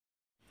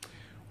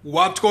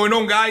What's going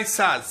on, guys?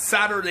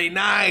 Saturday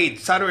night.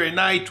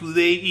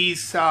 Today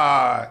is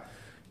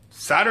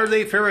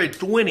Saturday, February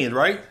 20th,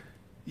 right?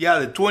 Yeah,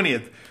 the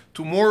 20th.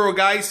 Tomorrow,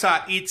 guys,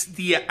 it's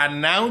the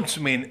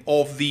announcement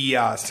of the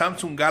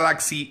Samsung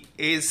Galaxy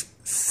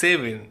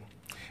S7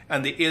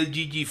 and the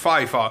LG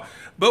G5.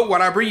 But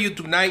what I bring you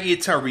tonight,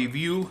 it's a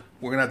review.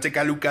 We're gonna take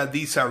a look at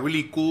these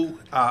really cool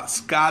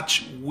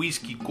Scotch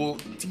Whisky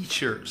called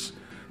t-shirts.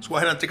 So go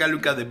ahead and take a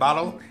look at the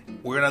bottle.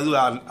 We're gonna do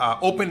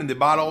opening the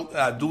bottle,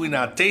 doing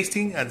a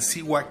tasting, and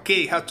see what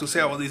Kay has to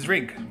say about this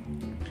drink.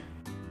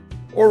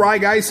 All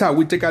right, guys,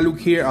 we take a look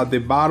here at the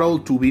bottle.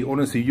 To be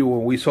honest with you,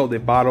 when we saw the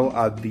bottle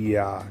at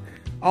the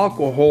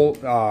alcohol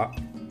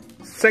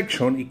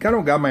section, it kind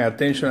of got my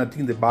attention. I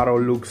think the bottle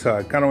looks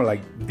kind of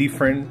like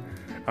different.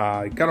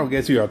 It kind of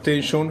gets your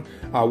attention.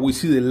 We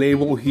see the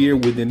label here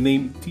with the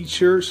name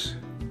t-shirts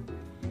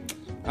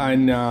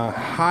and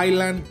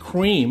Highland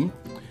Cream,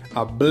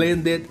 a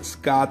blended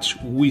Scotch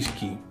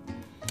whiskey.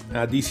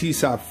 This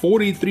is a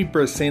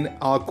 43%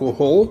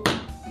 alcohol.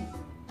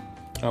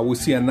 We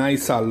see a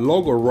nice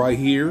logo right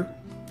here.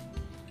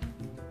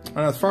 And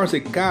as far as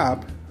the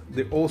cap,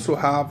 they also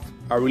have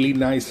a really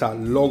nice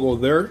logo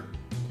there.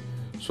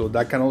 So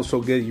that can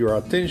also get your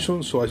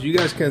attention. So as you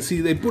guys can see,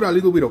 they put a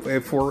little bit of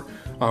effort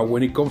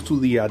when it comes to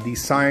the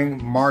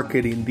design,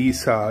 marketing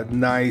this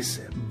nice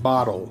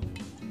bottle.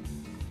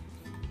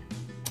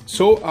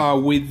 So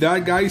with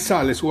that, guys,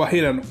 let's go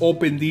ahead and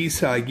open this,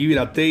 give it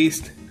a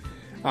taste.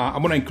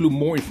 I'm gonna include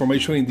more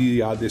information in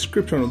the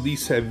description of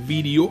this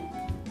video,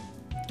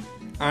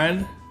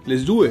 and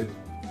let's do it.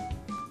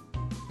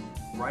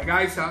 Right,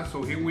 guys,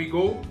 so here we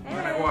go. We're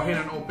gonna go ahead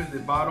and open the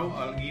bottle.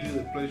 I'll give you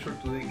the pleasure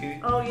today,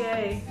 Kay. Oh,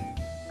 yay.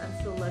 I'm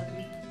so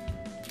lucky.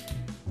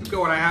 Look at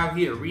what I have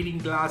here, reading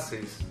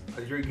glasses.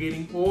 As you're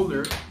getting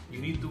older, you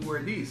need to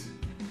wear these.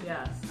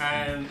 Yes.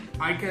 And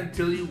I can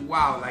tell you,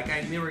 wow, like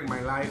I never in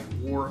my life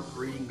wore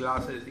reading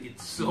glasses.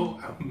 It's so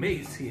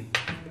amazing.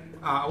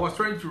 I was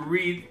trying to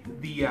read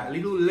the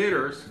little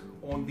letters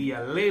on the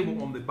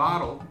label on the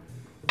bottle,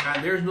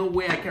 and there's no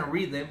way I can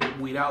read them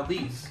without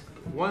these.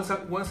 Once I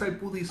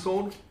put this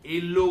on,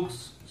 it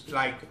looks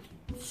like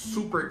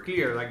super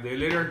clear. Like the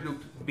letters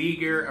look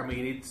bigger. I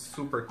mean, it's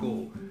super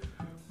cool.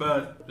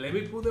 But let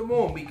me put them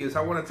on because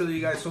I want to tell you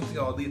guys something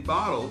about this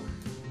bottle.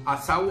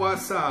 As I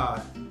was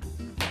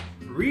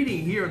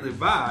reading here on the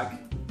back,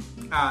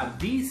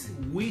 this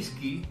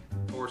whiskey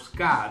or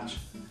Scotch,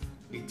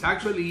 it's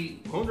actually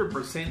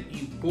 100%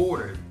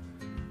 imported.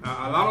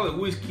 A lot of the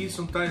whiskeys,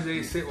 sometimes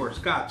they say, or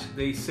Scotch,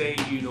 they say,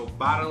 you know,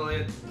 bottle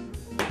it,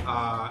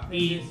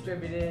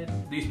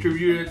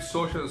 distributed,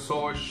 such and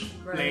such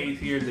place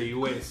here in the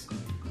US.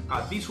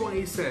 This one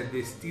is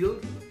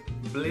distilled,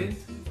 blend,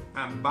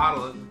 and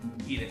bottled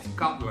in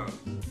Scotland.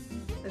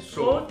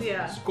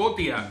 Scotia.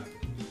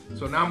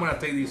 So now I'm gonna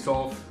take this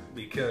off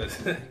because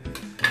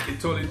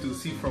it's only to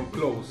see from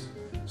close.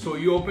 So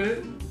you open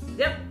it?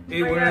 Yep.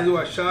 Hey, we're gonna do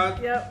a shot.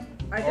 Yep.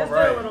 I just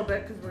did a little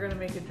bit because we're gonna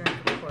make a drink,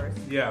 of course.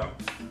 Yeah.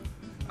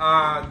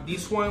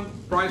 This one,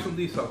 price on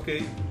this,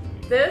 okay?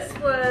 This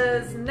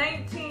was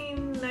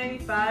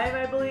 $19.95,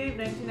 I believe,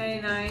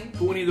 $19.99.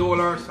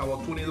 $20,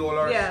 about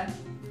 $20. Yeah.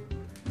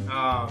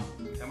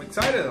 I'm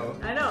excited though.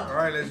 I know. All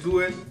right, let's do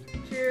it.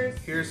 Cheers.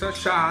 Here's a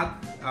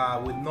shot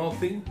with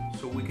nothing,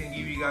 so we can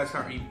give you guys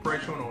our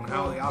impression on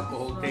how the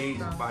alcohol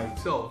tastes by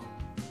itself.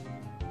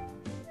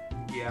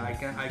 Yeah, I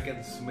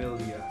can smell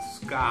the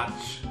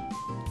Scotch.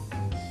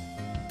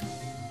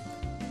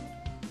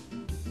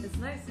 It's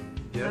nice.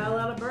 Yeah. Not a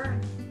lot of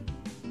burn.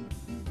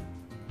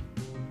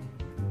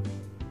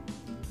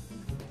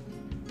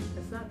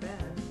 It's not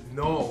bad.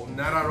 No,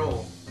 not at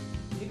all.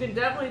 You can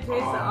definitely taste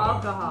the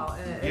alcohol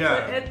in it.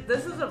 Yeah.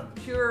 This is a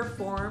pure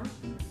form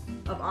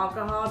of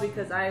alcohol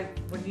because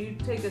when you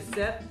take a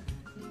sip,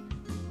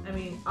 I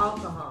mean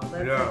alcohol.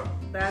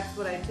 That's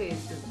what I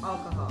taste is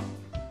alcohol.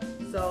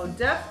 So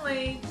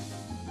definitely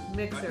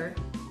mixer.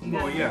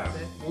 Oh yeah,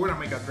 we're gonna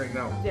make a drink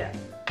now. Yeah.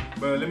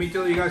 But let me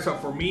tell you guys,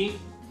 for me,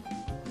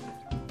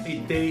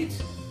 it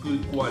tastes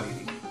good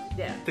quality.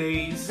 Yeah.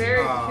 Tastes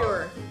very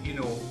pure. You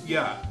know,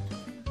 yeah.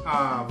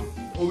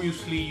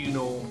 Obviously, you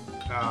know,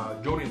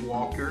 Johnny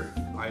Walker.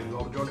 I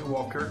love Johnny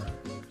Walker.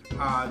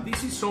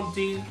 This is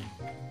something.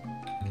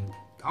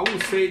 I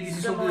would say this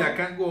is something that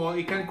can go.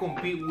 It can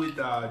compete with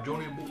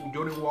Johnny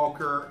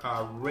Walker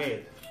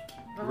Red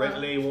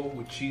Label,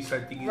 which is, I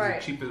think, is the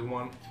cheapest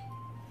one,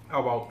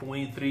 about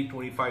 $23,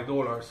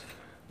 $25.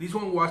 This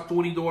one was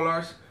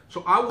 $20,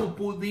 so I will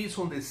put this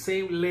on the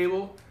same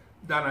level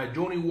than a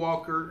Johnny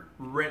Walker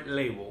Red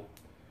Label.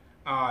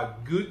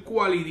 Good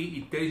quality,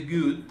 it tastes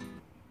good,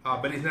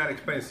 but it's not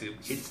expensive.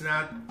 It's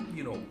not,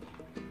 you know,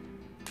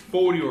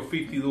 $40 or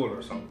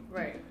 $50. So.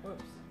 Right.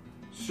 Whoops.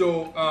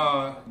 So,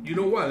 you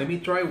know what? Let me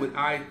try it with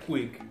ice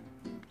quick.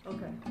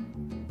 Okay.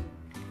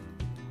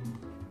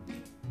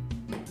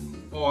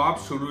 Oh,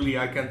 absolutely.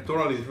 I can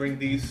totally drink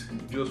this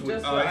just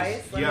with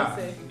ice. Yeah,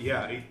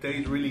 yeah, it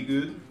tastes really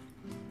good.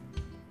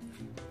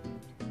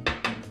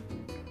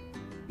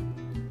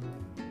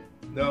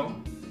 No,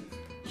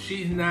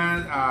 she's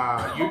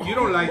not. You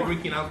don't like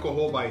drinking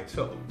alcohol by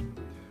itself.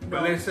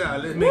 But No.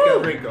 let's make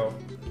a drink though.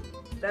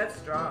 That's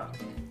strong.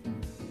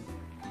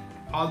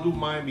 I'll do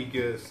mine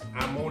because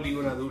I'm only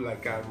gonna do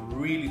like a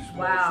really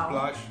small Wow.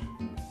 splash.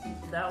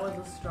 That was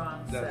a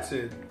strong That's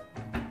sip. it.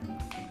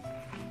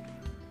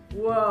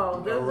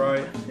 Whoa, this All right.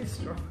 is really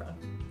strong.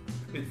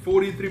 It's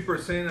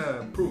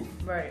 43% proof.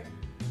 Right.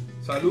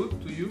 Salud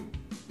to you.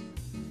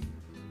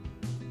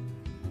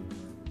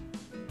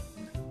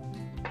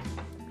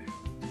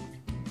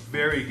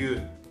 Very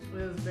good. It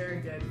was very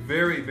good.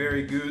 Very,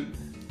 very good.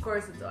 Of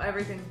course,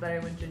 everything's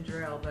better with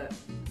ginger ale, but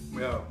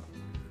Yeah.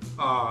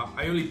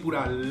 I only put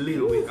a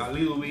little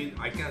bit.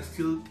 I can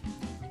still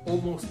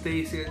almost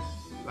taste it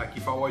like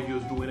if I was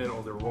just doing it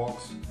on the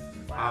rocks.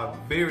 Wow.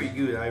 Very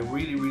good. I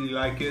really, really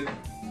like it.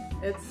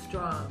 it's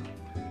strong.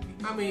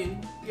 I mean,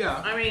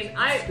 yeah. I mean,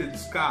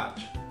 It's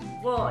Scotch.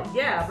 well,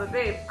 yeah, but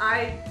babe,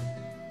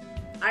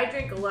 I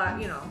drink a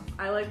lot, you know.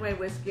 I like my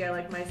whiskey, I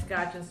like my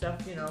scotch and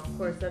stuff, you know. Of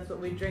course, that's what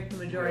we drink the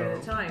majority of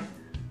the time.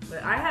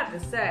 But I have to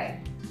say,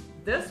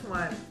 this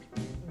one,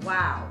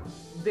 wow,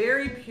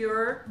 very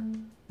pure,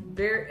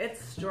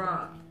 it's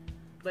strong.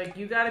 Like,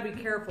 you got to be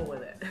careful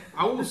with it.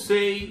 I would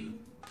say,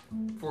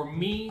 for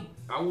me,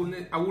 I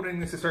wouldn't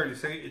necessarily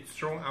say it's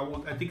strong.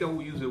 I think I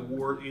would use the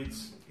word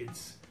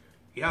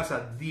it has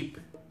a deep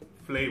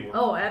flavor.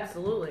 Oh,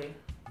 absolutely.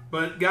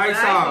 But guys,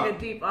 But I think a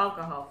deep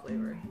alcohol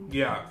flavor.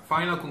 yeah.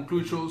 Final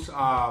conclusions.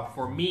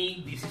 For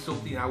me, this is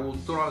something I will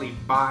totally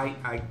buy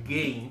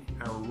again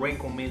and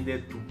recommend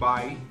it to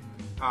buy.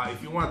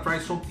 If you want to try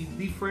something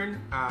different,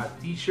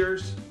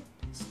 t-shirts,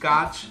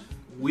 Scotch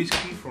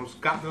Whisky from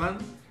Scotland,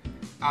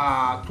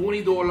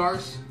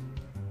 $20.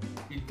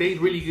 It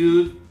tastes really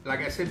good.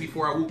 Like I said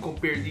before, I will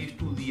compare this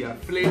to the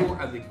flavor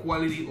and the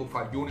quality of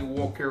a Johnny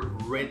Walker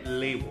Red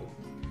Label.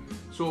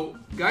 So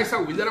guys,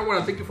 with that I want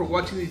to thank you for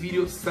watching this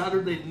video.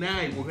 Saturday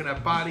night, we're gonna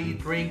party,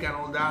 drink and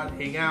all that,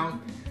 hang out.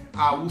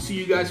 We'll see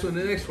you guys on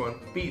the next one.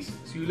 Peace.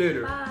 See you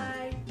later.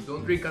 Bye.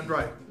 Don't drink and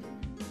drive.